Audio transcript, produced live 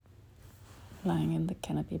lying in the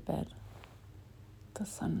canopy bed. The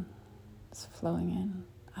sun is flowing in,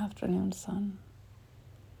 afternoon sun.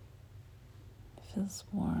 It feels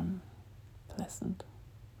warm, pleasant.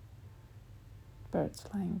 Birds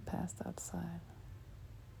flying past outside.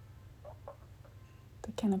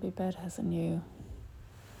 The canopy bed has a new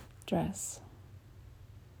dress.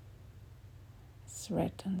 It's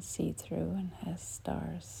red and see-through and has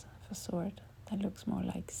stars of a sort that looks more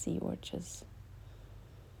like sea orchids.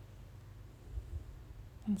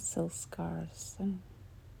 And silk scarves, and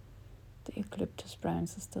the eucalyptus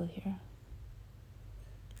branch is still here.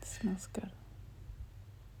 It smells good.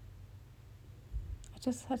 I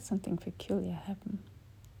just had something peculiar happen.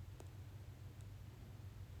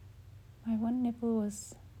 My one nipple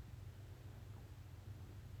was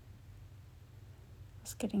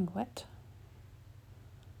getting wet.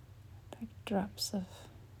 Like drops of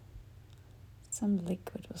some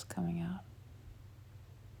liquid was coming out.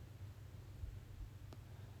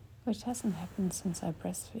 Which hasn't happened since I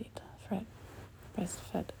breastfed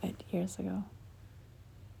 8 years ago.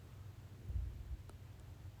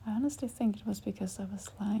 I honestly think it was because I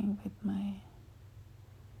was lying with my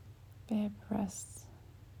bare breasts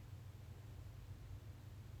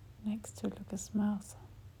next to Lucas' mouth.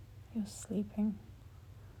 He was sleeping,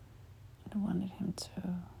 and I wanted him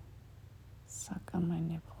to suck on my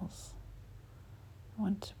nipples. I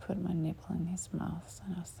wanted to put my nipple in his mouth,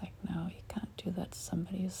 and I was like, no, you can't do that to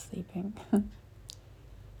somebody who's sleeping.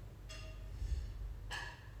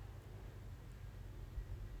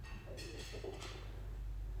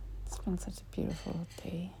 It's been such a beautiful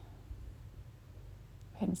day.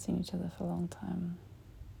 We hadn't seen each other for a long time.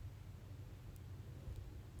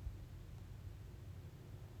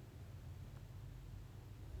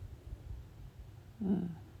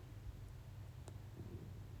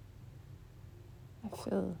 I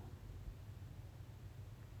feel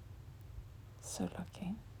so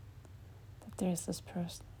lucky that there is this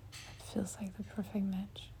person that feels like the perfect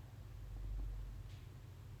match.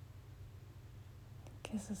 He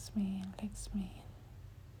kisses me and licks me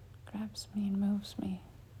and grabs me and moves me.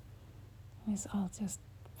 And it's all just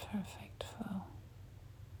perfect flow.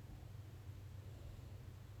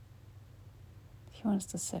 He wants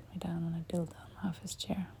to set me down on a dildo on half his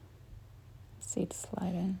chair. Seat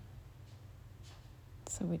slide in.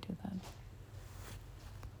 So we do that.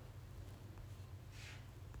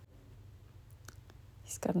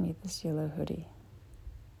 He's got me this yellow hoodie.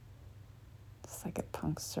 It's like a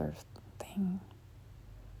punk surf thing.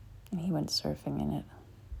 And he went surfing in it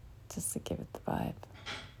just to give it the vibe.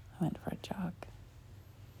 I went for a jog,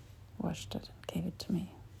 washed it and gave it to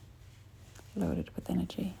me. Loaded with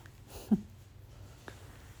energy.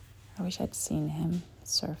 I wish I'd seen him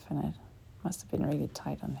surf in it. Must have been really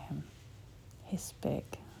tight on him. He's big.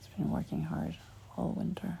 He's been working hard all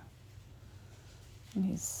winter. In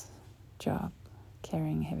his job,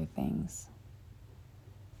 carrying heavy things.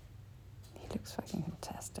 He looks fucking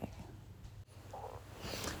fantastic.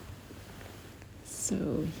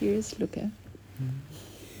 So here's Luca.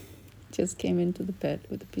 Just came into the bed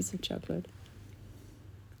with a piece of chocolate.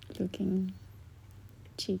 Looking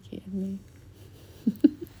cheeky at me.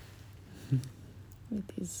 With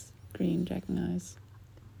his green dragon eyes.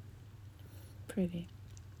 Pretty.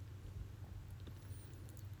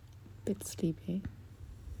 Bit sleepy.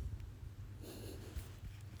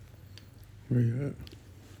 Where you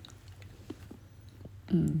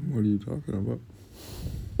at? What are you talking about?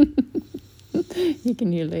 You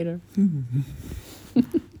can hear later. You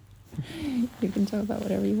can talk about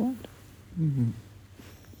whatever you want.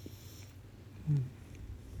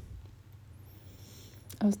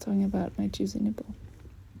 I was talking about my juicy nipple.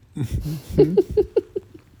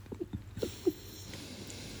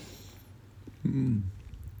 And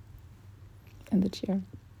the chair.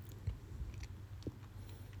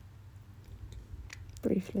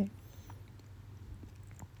 Briefly.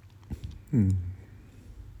 I'd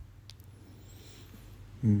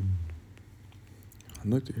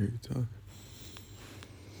like to hear you talk.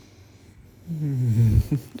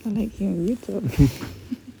 I like hearing you talk.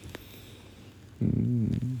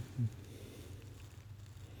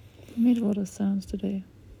 I made a lot of sounds today.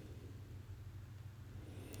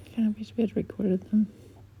 Kind of wish we had recorded them.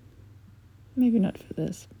 Maybe not for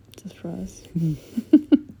this, just for us.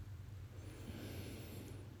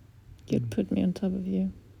 You'd put me on top of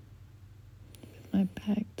you, with my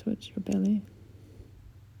back towards your belly.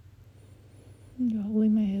 You're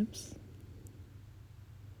holding my hips,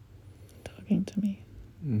 talking to me.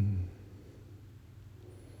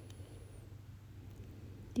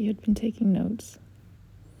 You had been taking notes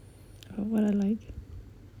about what I like.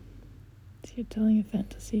 So you're telling a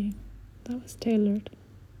fantasy that was tailored.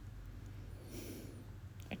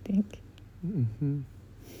 think. Mm-hmm.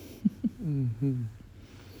 Mm-hmm.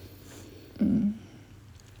 Mm.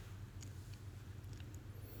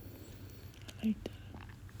 I like that.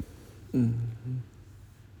 Mm-hmm.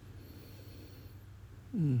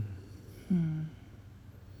 Mm. Mm.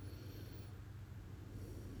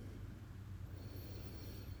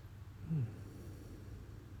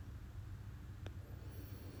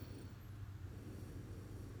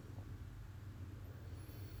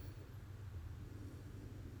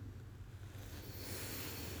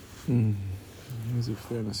 Mm. There's a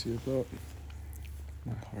fantasy about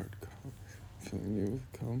my heart filling you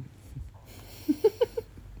with cum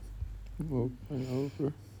over and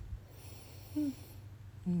over.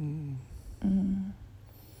 Mm. Mm.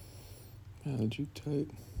 Held you tight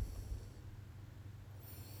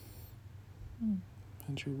Mm.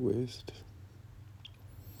 at your waist.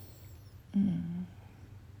 Mm.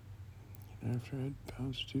 And after I'd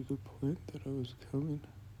bounced to the point that I was coming,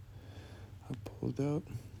 I pulled out.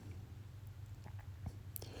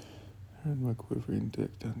 I had my quivering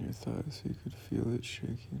dick down your thighs so you could feel it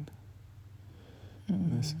shaking.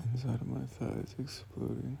 And this inside of my thighs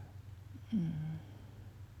exploding. Mm.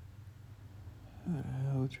 And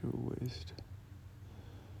I held your waist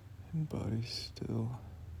and body still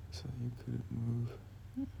so you couldn't move.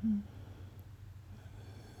 Mm.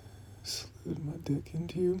 Slid my dick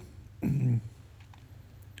into you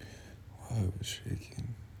while I was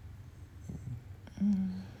shaking.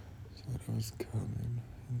 Mm. So that I was coming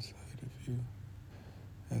inside of you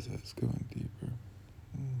as I was going deeper.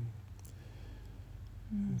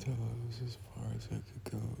 Until I was as far as I could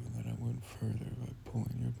go, and then I went further by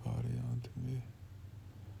pulling your body onto me.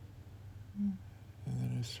 Mm. And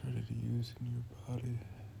then I started using your body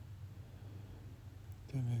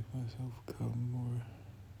to make myself come more.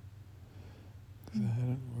 Because I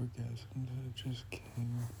hadn't orgasmed, it just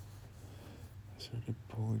came. I started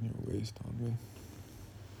pulling your waist on me.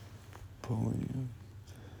 Pulling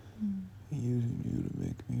you. Mm. Using you to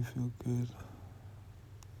make me feel good.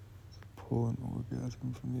 Pull an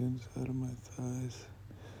orgasm from the inside of my thighs.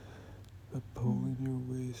 By pulling your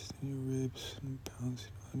waist and your ribs and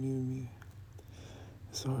bouncing on you and me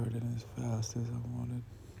as hard and as fast as I wanted.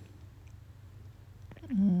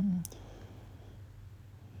 Mm.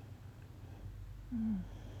 Mm.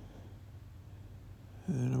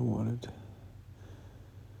 And then I wanted to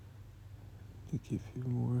give you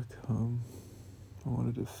more cum. I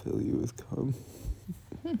wanted to fill you with cum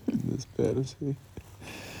in this fantasy.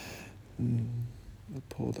 I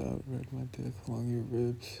pulled out, read my dick along your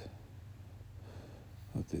ribs,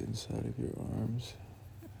 up the inside of your arms,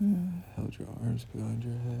 held your arms behind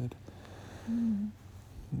your head, and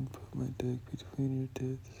put my dick between your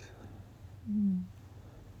tits.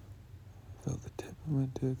 Felt the tip of my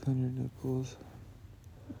dick on your nipples,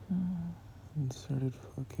 and started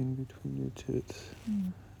fucking between your tits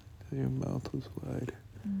till your mouth was wide.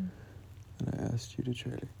 And I asked you to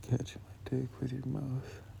try to catch my dick with your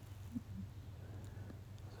mouth.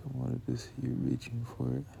 So I wanted to see you reaching for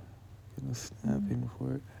it, kind of snapping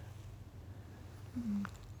for it.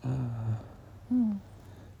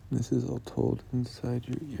 This is all told inside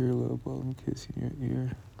your earlobe while I'm kissing your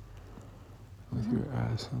ear. With your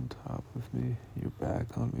ass on top of me, your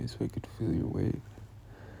back on me so I could feel your weight.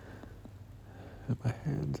 And my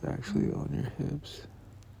hands actually on your hips.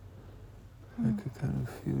 I could kind of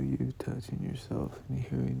feel you touching yourself and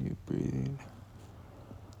hearing you breathing.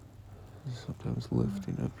 Sometimes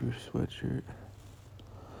lifting up your sweatshirt.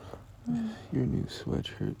 Your new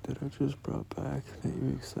sweatshirt that I just brought back that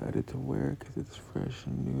you're excited to wear because it's fresh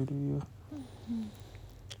and new to you.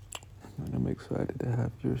 And I'm excited to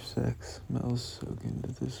have your sex smells soak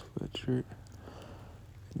into this sweatshirt.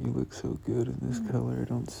 And you look so good in this color. I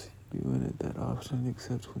don't see you in it that often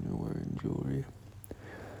except when you're wearing jewelry.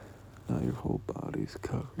 Now your whole body's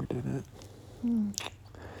covered in it.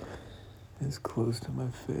 It's close to my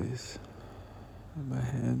face. And my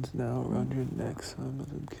hands now around your neck, son,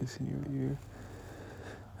 as I'm kissing your ear.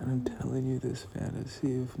 And I'm telling you this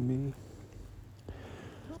fantasy of me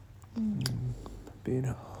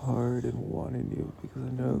being hard and wanting you because I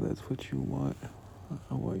know that's what you want.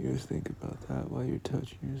 I want you to think about that while you're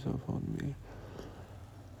touching yourself on me.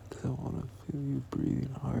 Because I want to feel you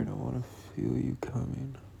breathing hard. I want to feel you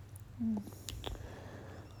coming.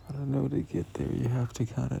 But I know to get there, you have to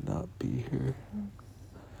kind of not be here.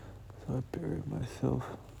 So I bury myself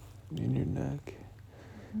in your neck,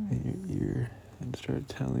 in your ear, and start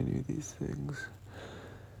telling you these things.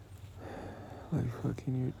 Like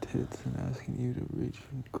fucking your tits and asking you to reach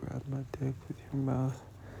and grab my dick with your mouth.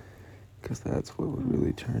 Because that's what would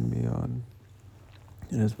really turn me on.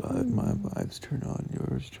 And as my vibes turn on,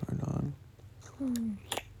 yours turn on.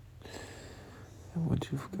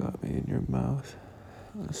 you've got me in your mouth.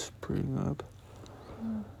 I spring up.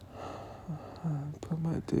 Put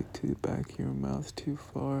my dick to the back of your mouth too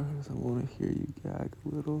far, because I want to hear you gag a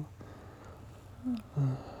little. And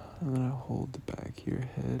then I hold the back of your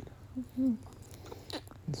head and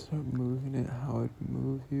start moving it how I'd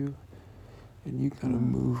move you. And you kind of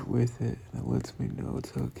move with it, and it lets me know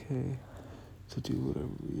it's okay to do what I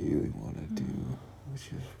really want to do,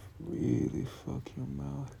 which is really fuck your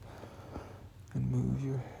mouth and move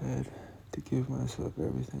your head to give myself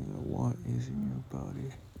everything I want using your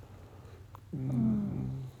body. I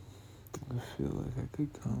feel like I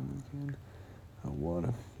could come again. I want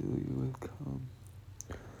to fill you with cum.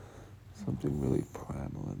 Something really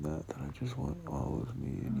primal in that I just want all of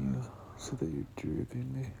me in you, so that you're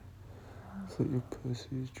dripping me, so that your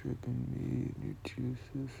pussy is dripping me and your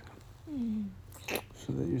juices,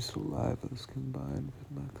 so that your saliva is combined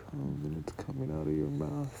with my cum and it's coming out of your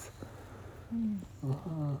mouth.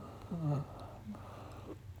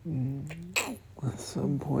 At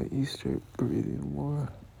some point you start breathing more,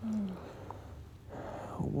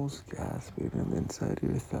 almost gasping, and the inside of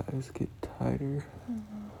your thighs get tighter.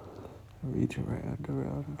 Reach around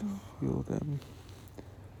to feel them.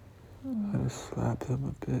 Kind of slap them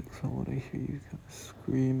a bit, so I want to hear you kind of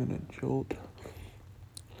scream in a jolt.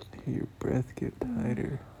 Hear your breath get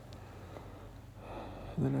tighter.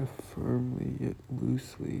 And then I firmly yet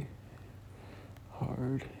loosely,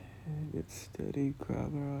 hard, yet steady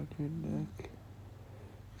grab around your neck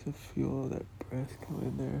to feel all that breath go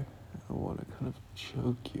in there. I want to kind of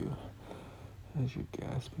choke you as you're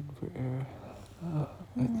gasping for air.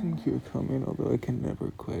 I think you're coming, although I can never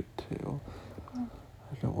quite tell. I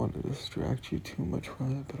don't want to distract you too much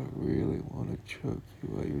from it, but I really want to choke you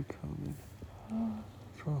while you're coming.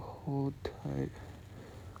 So hold tight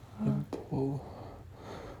and pull,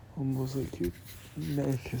 almost like your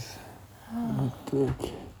neck is my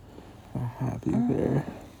dick. I have you there.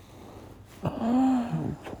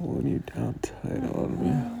 I'm pulling you down tight on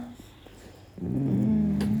me.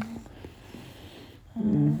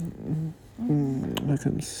 Like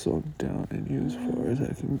I'm sunk down in you as far as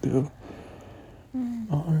I can go.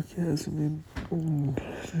 Orgasming, and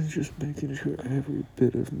just making sure every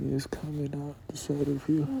bit of me is coming out the side of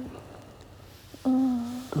you.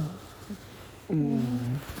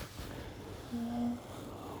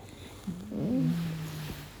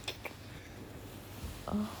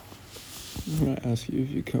 When I ask you if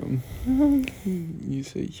you come, you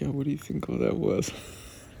say, yeah, what do you think all that was?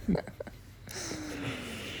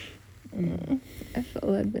 I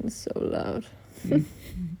felt I'd been so loud.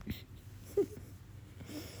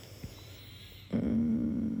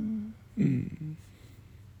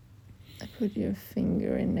 I put your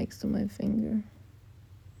finger in next to my finger.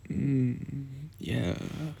 Yeah.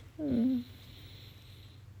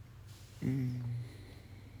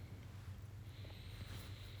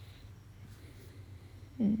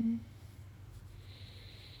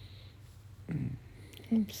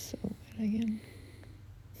 I'm so wet again.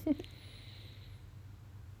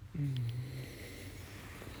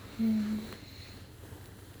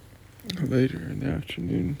 Later in the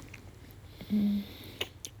afternoon, you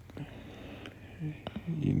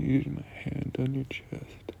needed my hand on your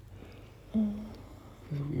chest.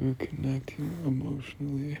 Because we were connecting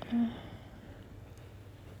emotionally.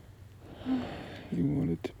 You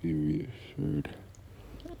wanted to be reassured.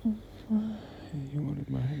 You wanted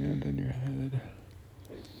my hand on your head.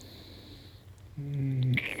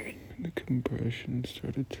 The compression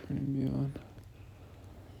started turning me on.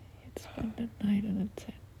 You'd spent the night in a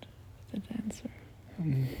tent with the dancer.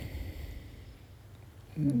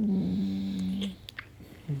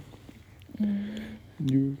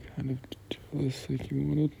 You were kind of jealous, like you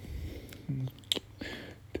wanted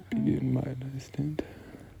to be in my nice tent.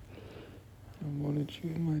 I wanted you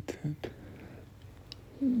in my tent.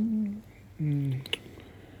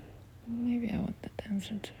 Maybe I want the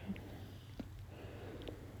dancer too.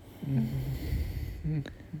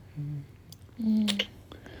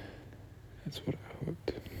 That's what I hoped.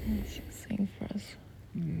 She'll sing for us.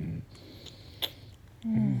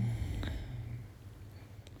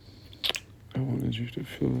 I wanted you to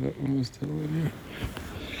feel that when I was telling you.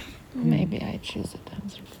 Maybe I choose a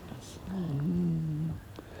dancer for us.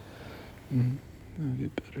 That'll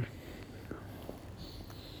get better.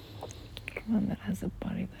 One that has a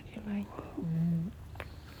body that you like.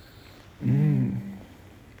 And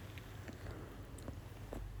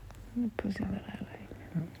a pussy that I like.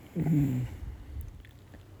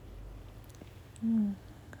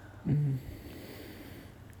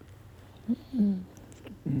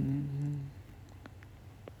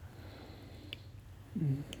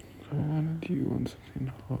 I wanted you on something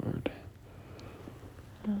hard.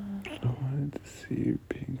 I wanted to see your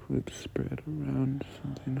pink lips spread around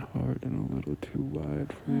something hard and a little too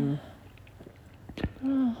wide for you.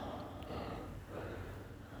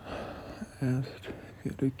 I asked if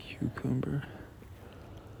you had a cucumber,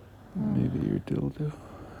 maybe your dildo,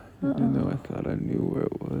 even though I thought I knew where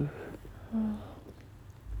it was.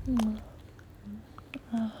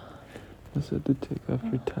 I said to take off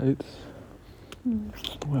your tights. I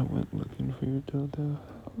went looking for your dildo.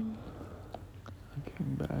 I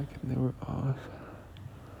came back and they were off.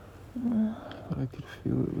 But I could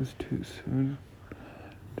feel it was too soon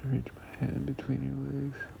to reach my hand between your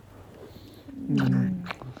legs.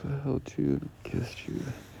 So I held you and kissed you.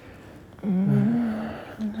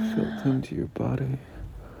 Felt into your body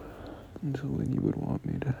until when you would want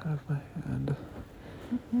me to have my hand.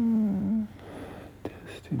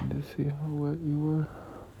 Testing to see how wet you were.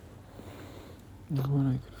 And when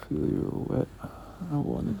I could feel you were wet, I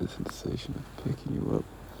wanted the sensation of picking you up.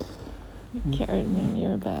 You carried me on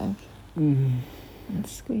your back and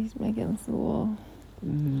squeezed me against the wall.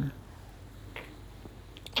 You've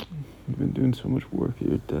been doing so much work at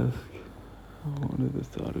your desk. I wanted the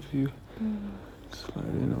thought of you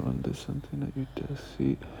sliding onto something at your desk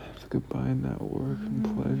seat to combine that work and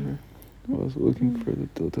pleasure. While I was looking for the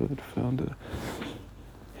dildo, I'd found a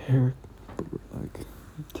hair,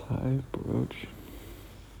 tie brooch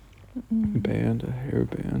band, a hair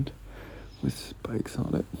band with spikes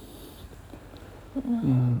on it.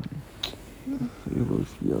 You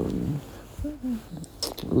looked young, a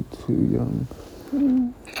little too young,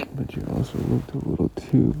 but you also looked a little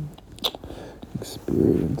too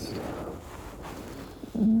experienced.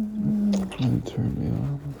 And it turned me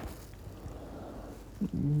on.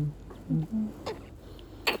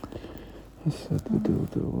 I set the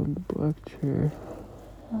dildo on the black chair,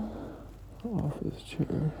 office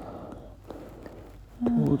chair,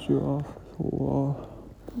 pulled you off the wall.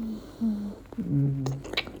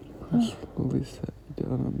 I slowly sat you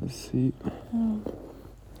down on the seat.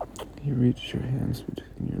 You reached your hands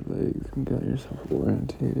between your legs and got yourself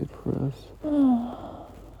orientated for us.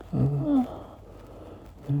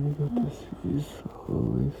 And I got to see you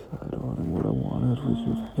slowly side on, and what I wanted was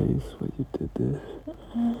your face when you did this.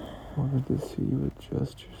 I wanted to see you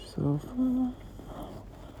adjust yourself.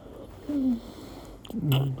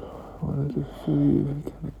 I wanted to feel you and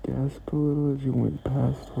kind of gasp a little as you went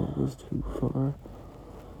past what was too far.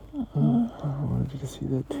 I wanted you to see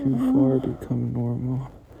that too far become normal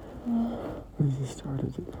as you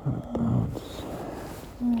started to kind of bounce.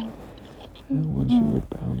 And once you were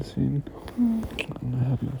bouncing, I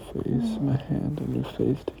had my hand on your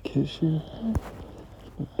face to kiss you.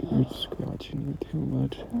 My beard scratching you too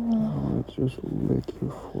much. I wanted to just lick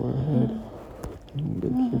your forehead, and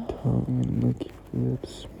lick your tongue, and lick your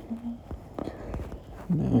lips.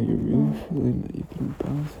 Now you're really feeling that you can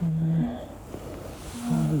bounce on there. I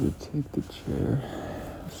wanted to take the chair,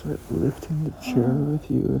 start lifting the chair with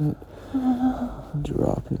you in it, and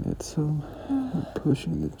dropping it some, and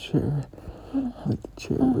pushing the chair like the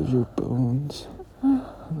chair was your bones,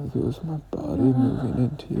 like it was my body moving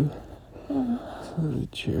into you. So the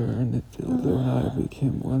chair and the dildo and I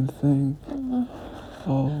became one thing,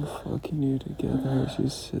 all fucking you together as you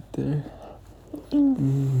sit there,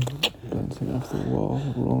 bouncing off the wall,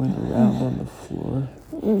 rolling around on the floor.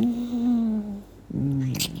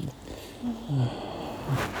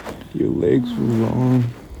 Your legs were long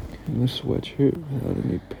in the sweatshirt without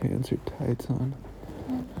any pants or tights on.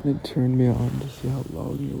 And it turned me on to see how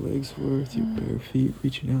long your legs were with your bare feet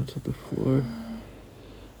reaching out to the floor.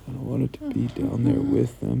 And I wanted to be down there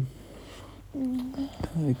with them.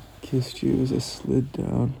 I kissed you as I slid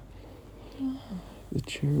down. The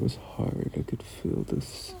chair was hard. I could feel the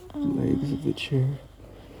legs of the chair.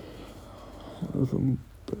 One of them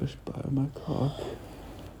brushed by my cock.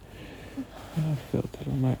 And I felt it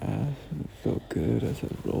on my ass, and it felt good as I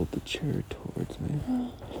rolled the chair towards me.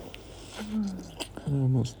 And I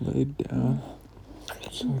almost laid down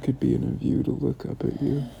so I could be in a view to look up at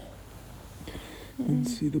you and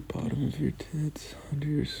see the bottom of your tits under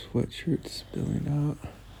your sweatshirt spilling out,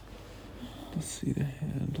 to see the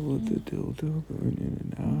handle of the dildo going in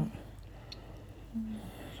and out,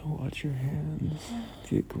 to watch your hands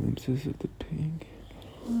get glimpses of the pink,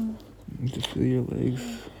 and to feel your legs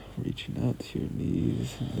reaching out to your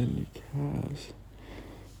knees and then your calves,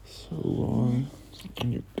 so long,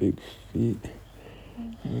 and your big feet,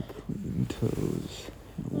 and your clean toes.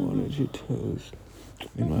 I wanted your toes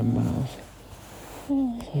in my mouth. So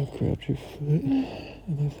I grabbed your foot,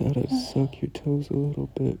 and I thought I'd suck your toes a little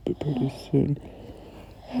bit, but pretty soon,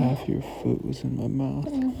 half your foot was in my mouth.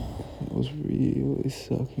 I was really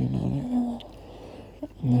sucking on it.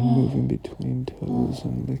 And then moving between toes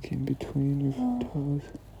and licking between your toes.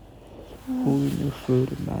 Holding your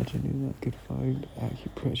foot, imagining I could find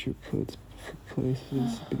acupressure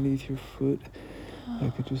places beneath your foot. I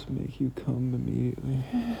could just make you come immediately.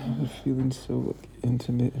 But feeling so like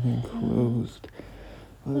intimate and enclosed.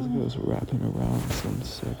 As if I was wrapping around some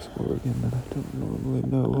sex organ that I don't normally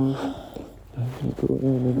know of. I'm gonna go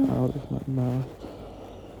in and out of my mouth.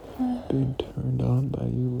 Being turned on by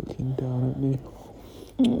you looking down at me.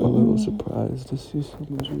 A little surprised to see so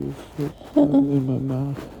much of your foot in my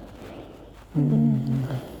mouth.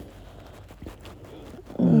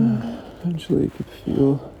 Eventually you could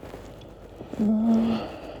feel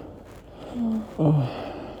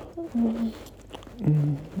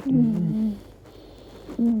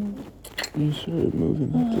you started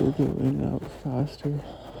moving the dildo in and out faster.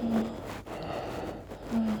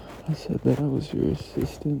 I said that I was your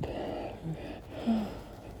assistant,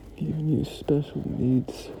 giving you special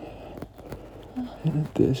needs. And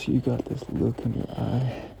at this, you got this look in your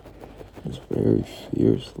eye, this very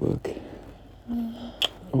fierce look.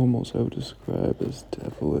 Almost I would describe as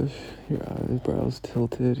devilish. Your eyebrows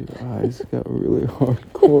tilted, your eyes got really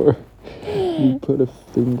hardcore. You put a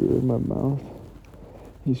finger in my mouth.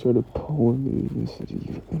 You started pulling me and you said,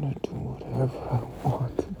 "You're gonna do whatever I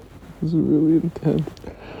want." It was really intense.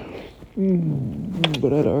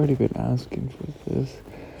 But I'd already been asking for this.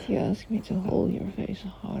 You asked me to hold your face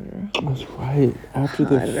harder. That's right. After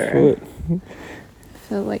Harder. the foot.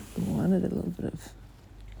 Felt like you wanted a little bit of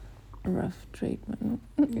rough treatment.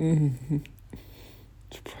 That's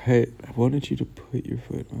right. I wanted you to put your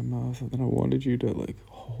foot in my mouth, and then I wanted you to like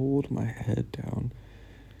hold my head down,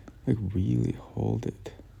 like really hold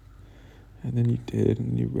it. And then you did,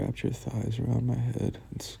 and you wrapped your thighs around my head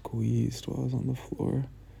and squeezed while I was on the floor.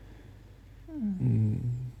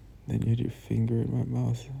 Then you had your finger in my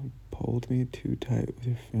mouth and pulled me too tight with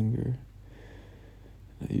your finger.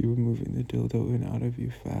 You were moving the dildo in and out of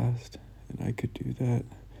you fast, and I could do that.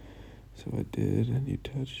 So I did, and you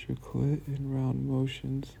touched your clit in round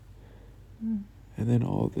motions. And then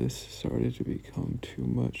all this started to become too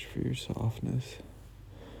much for your softness.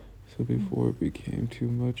 So before it became too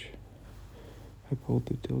much, I pulled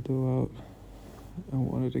the dildo out. I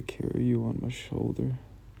wanted to carry you on my shoulder,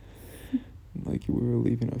 like you were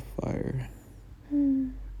leaving a fire.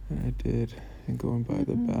 And I did. And going by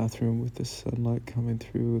the bathroom with the sunlight coming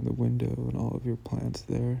through in the window and all of your plants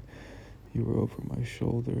there, you were over my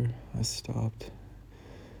shoulder. I stopped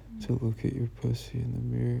to look at your pussy in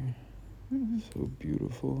the mirror. So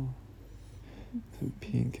beautiful. So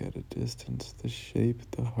pink at a distance. The shape,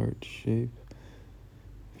 the heart shape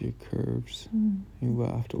of your curves. You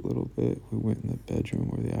laughed a little bit. We went in the bedroom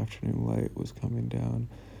where the afternoon light was coming down.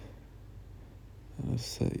 And I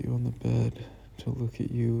set you on the bed to look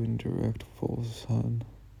at you in direct full sun.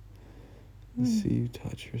 And see you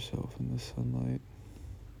touch yourself in the sunlight.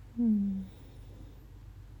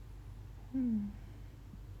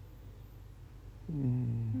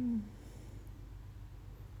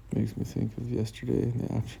 Makes me think of yesterday in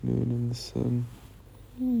the afternoon in the sun.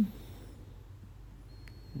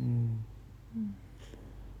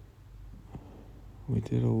 We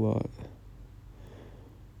did a lot.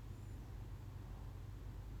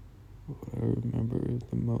 What I remember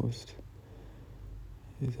the most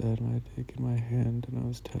is that I had taken my hand and I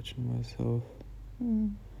was touching myself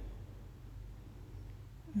and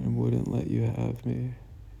wouldn't let you have me,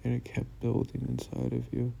 and it kept building inside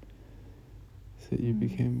of you. So you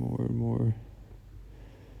became more and more,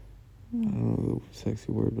 I don't know the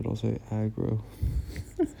sexy word, but I'll say aggro.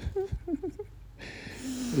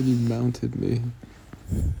 And you mounted me,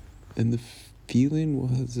 and the feeling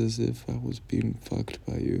was as if I was being fucked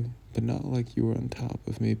by you, but not like you were on top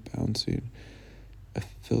of me bouncing. I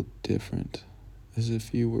felt different, as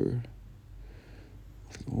if you were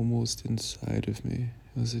like almost inside of me.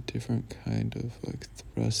 It was a different kind of like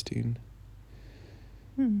thrusting.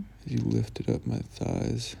 You lifted up my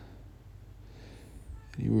thighs,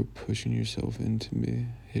 and you were pushing yourself into me,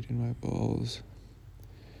 hitting my balls,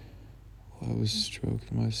 while I was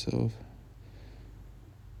stroking myself.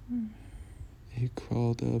 You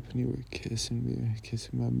crawled up and you were kissing me,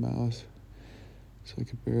 kissing my mouth, so I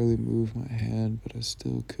could barely move my hand, but I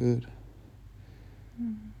still could.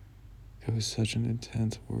 It was such an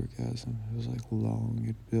intense orgasm. It was like long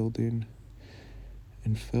and building,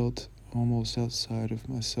 and felt almost outside of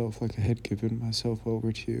myself, like I had given myself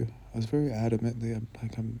over to you. I was very adamantly, I'm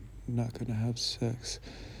not gonna have sex.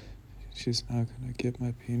 She's not gonna get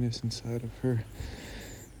my penis inside of her.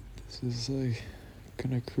 This is like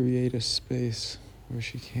gonna create a space where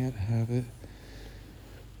she can't have it.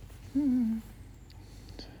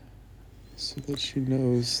 so that she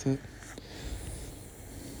knows that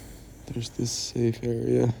there's this safe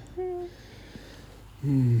area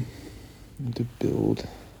to build.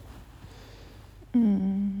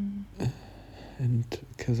 And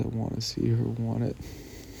because I want to see her want it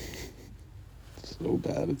so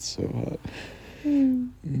bad, it's so hot.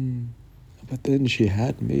 But then she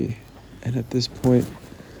had me, and at this point,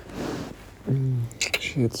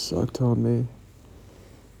 she had sucked on me.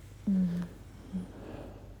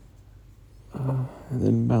 And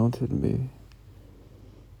then mounted me.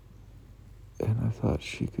 And I thought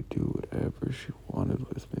she could do whatever she wanted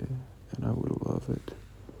with me, and I would love it.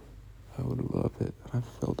 I would love it. And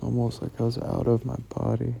I felt almost like I was out of my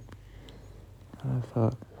body. And I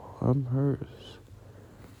thought, well, I'm hers.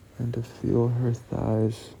 And to feel her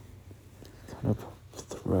thighs kind of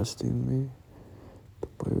thrusting me, the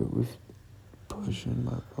way it was pushing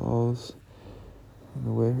my balls, and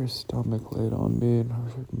the way her stomach laid on me and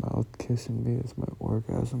her mouth kissing me as my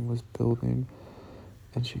orgasm was building,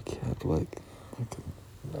 and she kept like an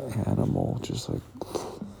animal just like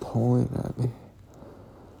pulling at me.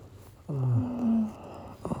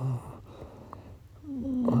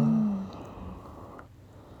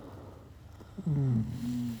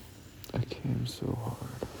 I came so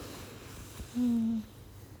hard.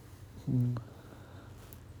 It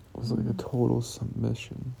was like a total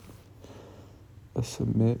submission. A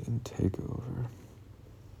submit and take over.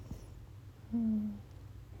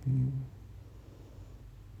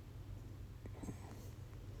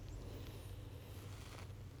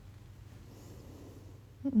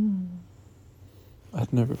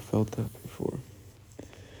 I'd never felt that before. I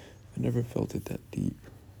never felt it that deep.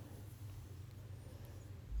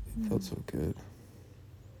 It felt so good.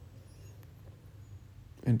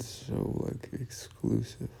 And so like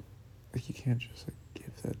exclusive. Like you can't just like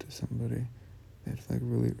give that to somebody. They have to like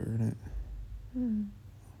really earn it.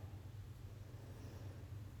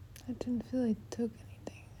 I didn't feel I took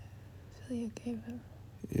anything. I feel you gave it.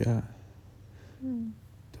 Yeah.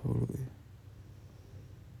 Totally.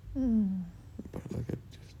 But like I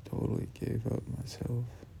just totally gave up myself.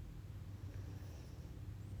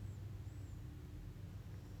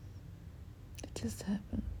 It just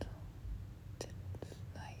happened. Didn't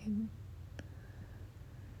like it.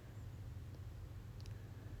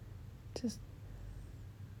 Just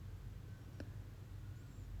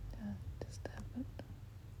happened.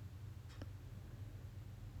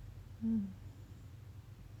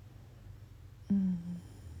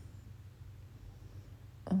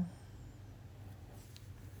 Oh.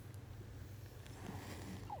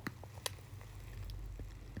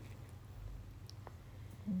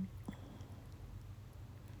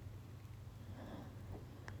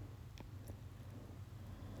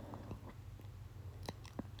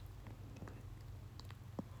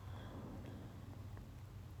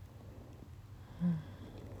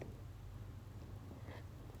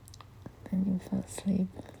 Then you fell asleep.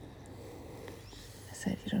 I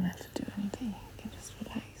said you don't have to do anything. You can just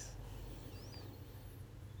relax.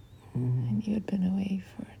 And you had been away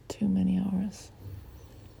for too many hours.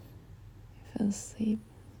 You fell asleep.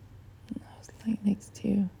 And I was lying next to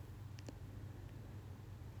you.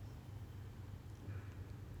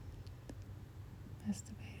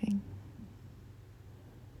 Masturbating.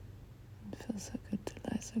 It feels so good to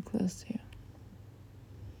lie so close to you.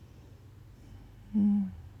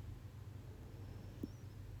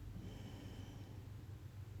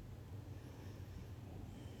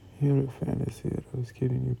 You had a fantasy that I was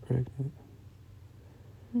getting you pregnant.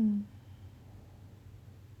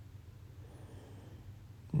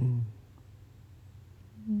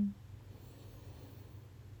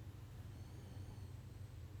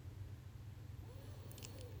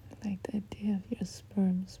 I like the idea of your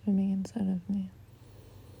sperm swimming inside of me.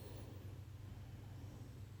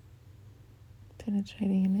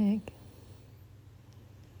 Penetrating an egg.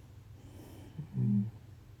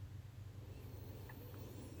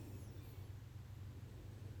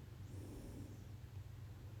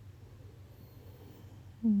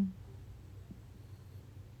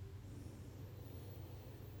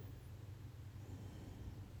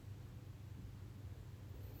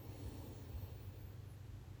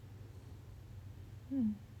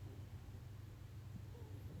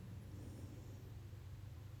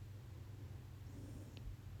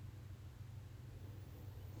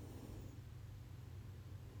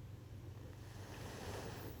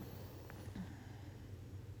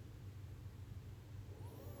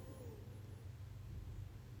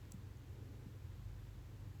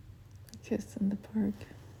 Kissed in the park.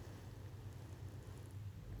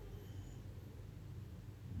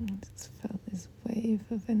 I just felt this wave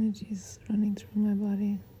of energies running through my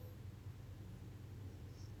body.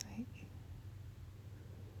 Like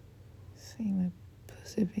see my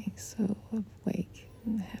pussy being so awake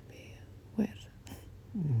and happy, wet.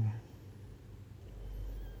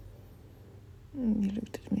 And you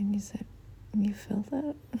looked at me and you said, "You feel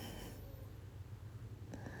that?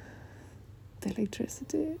 The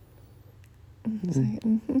electricity?" I was like,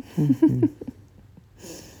 mm-hmm.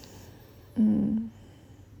 Mm.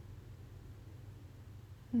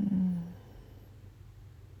 Mm.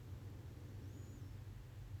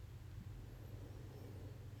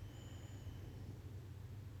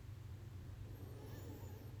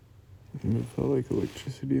 And it felt like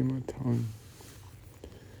electricity in my tongue.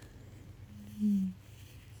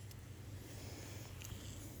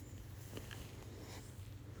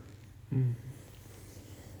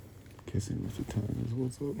 Kissing with the tongue is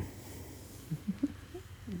what's up.